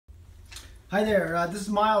Hi there, this is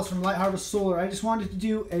Miles from Light Harvest Solar. I just wanted to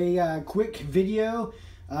do a quick video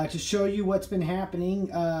to show you what's been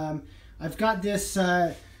happening. I've got this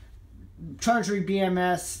Chargery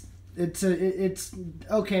BMS. It's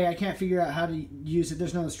okay. I can't figure out how to use it.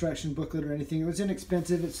 There's no instruction booklet or anything. It was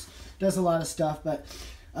inexpensive. It does a lot of stuff, but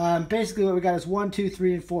basically what we got is 1, 2,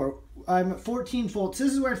 3, and 4. I'm at 14 volts.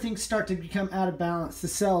 This is where things start to become out of balance. The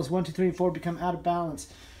cells 1, 2, 3, and 4 become out of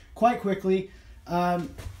balance quite quickly.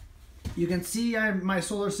 You can see my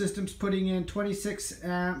solar system's putting in 26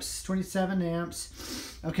 amps, 27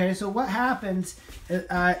 amps. Okay, so what happens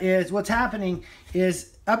what's happening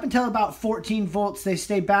is up until about 14 volts, they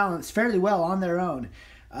stay balanced fairly well on their own.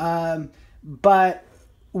 But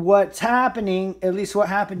what's happening, at least what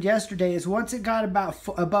happened yesterday, is once it got about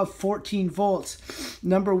above 14 volts,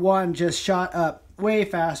 number one just shot up way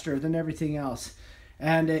faster than everything else.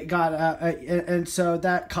 And it got and so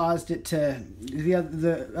that caused it to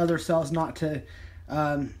the other cells not to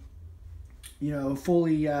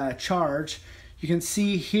fully charge. You can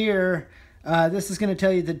see here this is going to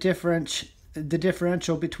tell you the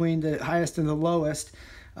differential between the highest and the lowest.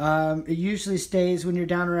 It usually stays when you're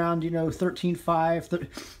down around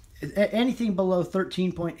 13.5, anything below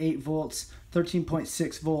 13.8 volts,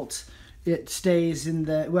 13.6 volts. It stays in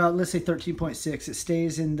the, well, let's say 13.6. It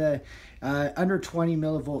stays in the under 20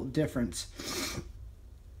 millivolt difference.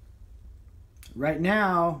 Right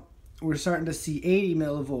now, we're starting to see 80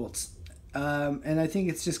 millivolts. And I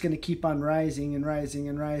think it's just going to keep on rising and rising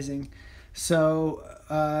and rising. So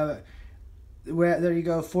there you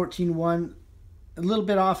go, 14.1. A little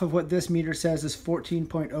bit off of what this meter says is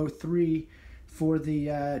 14.03 for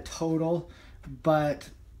the total. But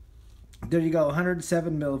there you go,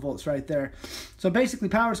 107 millivolts right there. So basically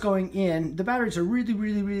power's going in. The batteries are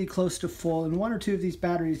really close to full, and one or two of these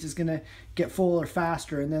batteries is going to get fuller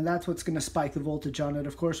faster, and then that's what's going to spike the voltage on it.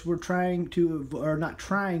 Of course, we're trying to, or not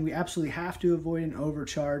trying, we absolutely have to avoid an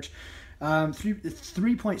overcharge.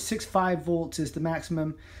 3.65 volts is the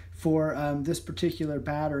maximum for this particular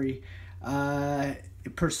battery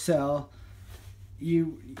per cell.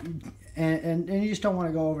 And you just don't want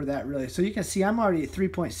to go over that really. So you can see I'm already at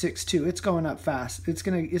 3.62. It's going up fast. It's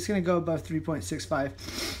gonna go above 3.65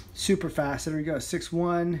 super fast. There we go,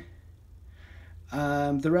 6.1.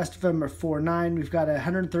 The rest of them are 4.9. We've got a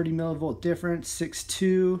 130 millivolt difference,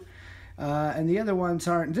 6.2. And the other ones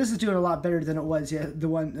aren't. This is doing a lot better than it was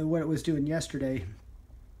what it was doing yesterday.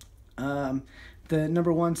 The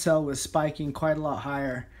number one cell was spiking quite a lot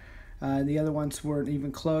higher. The other ones weren't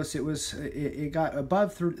even close. It got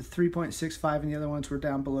above 3.65, and the other ones were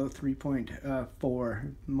down below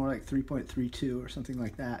 3.4, more like 3.32 or something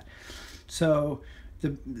like that. So,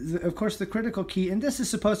 of course, the critical key, and this is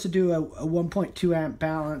supposed to do a 1.2 amp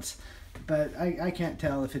balance, but I can't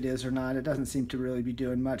tell if it is or not. It doesn't seem to really be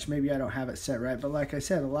doing much. Maybe I don't have it set right, but like I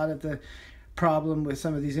said, a lot of the problem with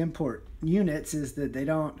some of these import units is that they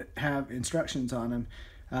don't have instructions on them.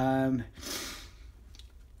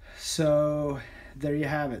 So there you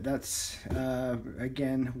have it. That's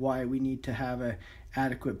again why we need to have an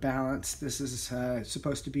adequate balance. This is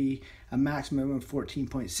supposed to be a maximum of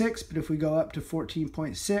 14.6, but if we go up to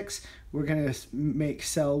 14.6, we're going to make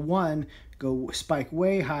cell 1 go spike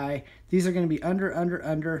way high. These are going to be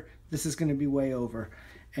under. This is going to be way over.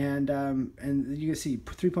 And you can see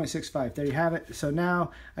 3.65. There you have it. So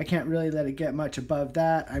now I can't really let it get much above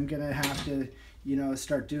that. I'm going to have to,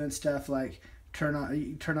 start doing stuff like turn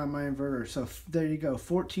on my inverter. So there you go,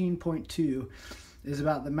 14.2 is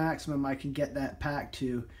about the maximum I can get that pack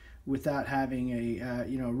to without having a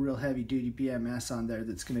real heavy duty BMS on there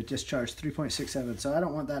that's going to discharge 3.67. So I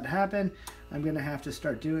don't want that to happen. I'm going to have to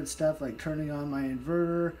start doing stuff like turning on my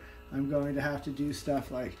inverter. I'm going to have to do stuff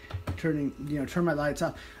like turn my lights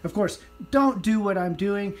off. Of course, don't do what I'm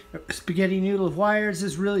doing. Spaghetti noodle of wires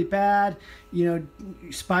is really bad.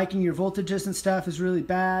 Spiking your voltages and stuff is really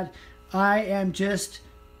bad. I am just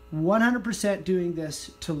 100% doing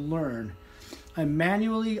this to learn. I'm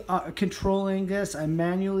manually controlling this. I'm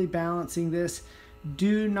manually balancing this.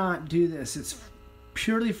 Do not do this. It's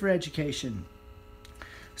purely for education.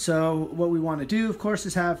 So what we want to do, of course,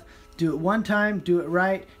 is do it one time, do it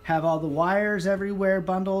right, have all the wires everywhere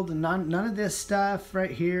bundled, and none of this stuff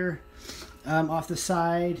right here off the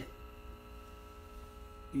side.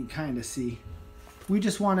 You can kind of see. We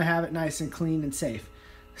just want to have it nice and clean and safe.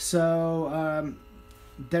 So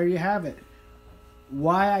there you have it.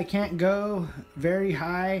 Why I can't go very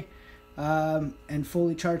high and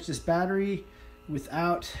fully charge this battery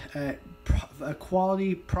without a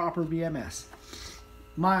quality proper BMS.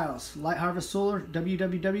 Miles, Light Harvest Solar,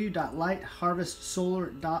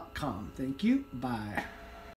 www.lightharvestsolar.com. Thank you. Bye.